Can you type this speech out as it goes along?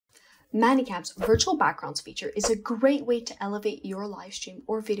ManyCam's virtual backgrounds feature is a great way to elevate your live stream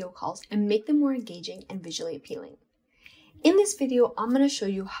or video calls and make them more engaging and visually appealing. In this video, I'm going to show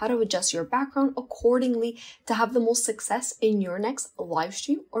you how to adjust your background accordingly to have the most success in your next live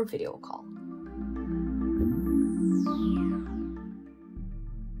stream or video call.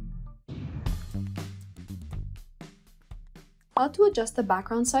 How to adjust the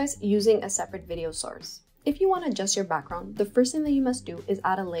background size using a separate video source. If you want to adjust your background, the first thing that you must do is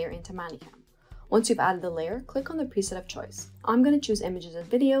add a layer into ManyCam. Once you've added the layer, click on the preset of choice. I'm going to choose images and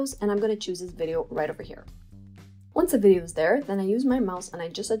videos, and I'm going to choose this video right over here. Once the video is there, then I use my mouse and I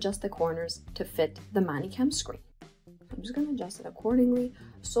just adjust the corners to fit the ManyCam screen. I'm just going to adjust it accordingly.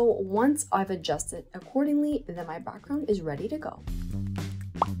 So once I've adjusted accordingly, then my background is ready to go.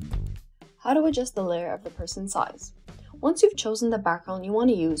 How to adjust the layer of the person's size. Once you've chosen the background you want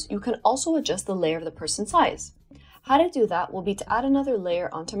to use, you can also adjust the layer of the person's size. How to do that will be to add another layer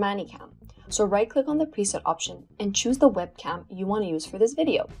onto ManyCam. So right-click on the preset option and choose the webcam you want to use for this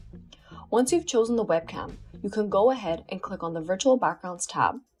video. Once you've chosen the webcam, you can go ahead and click on the Virtual Backgrounds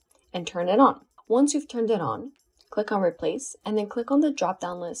tab and turn it on. Once you've turned it on, click on Replace and then click on the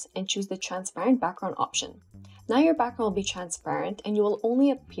drop-down list and choose the Transparent Background option. Now your background will be transparent and you will only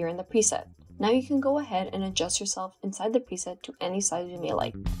appear in the preset. Now you can go ahead and adjust yourself inside the preset to any size you may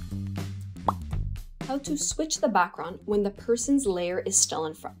like. How to switch the background when the person's layer is still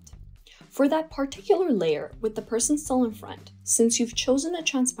in front. For that particular layer with the person still in front, since you've chosen the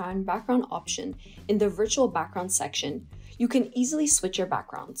transparent background option in the virtual background section, you can easily switch your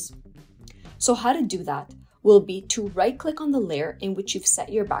backgrounds. So how to do that will be to right-click on the layer in which you've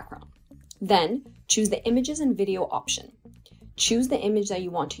set your background. Then choose the images and video option. Choose the image that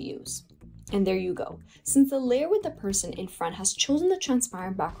you want to use. And there you go. Since the layer with the person in front has chosen the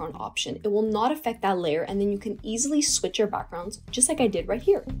transparent background option, it will not affect that layer, and then you can easily switch your backgrounds just like I did right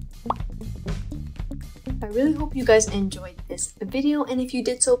here. I really hope you guys enjoyed this video, and if you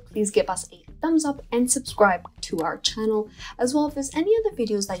did so, please give us a thumbs up and subscribe to our channel. As well, if there's any other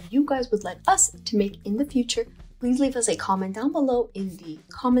videos that you guys would like us to make in the future, please leave us a comment down below in the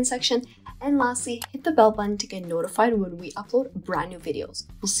comment section. And lastly, hit the bell button to get notified when we upload brand new videos.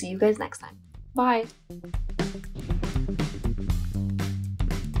 We'll see you guys next time. Bye!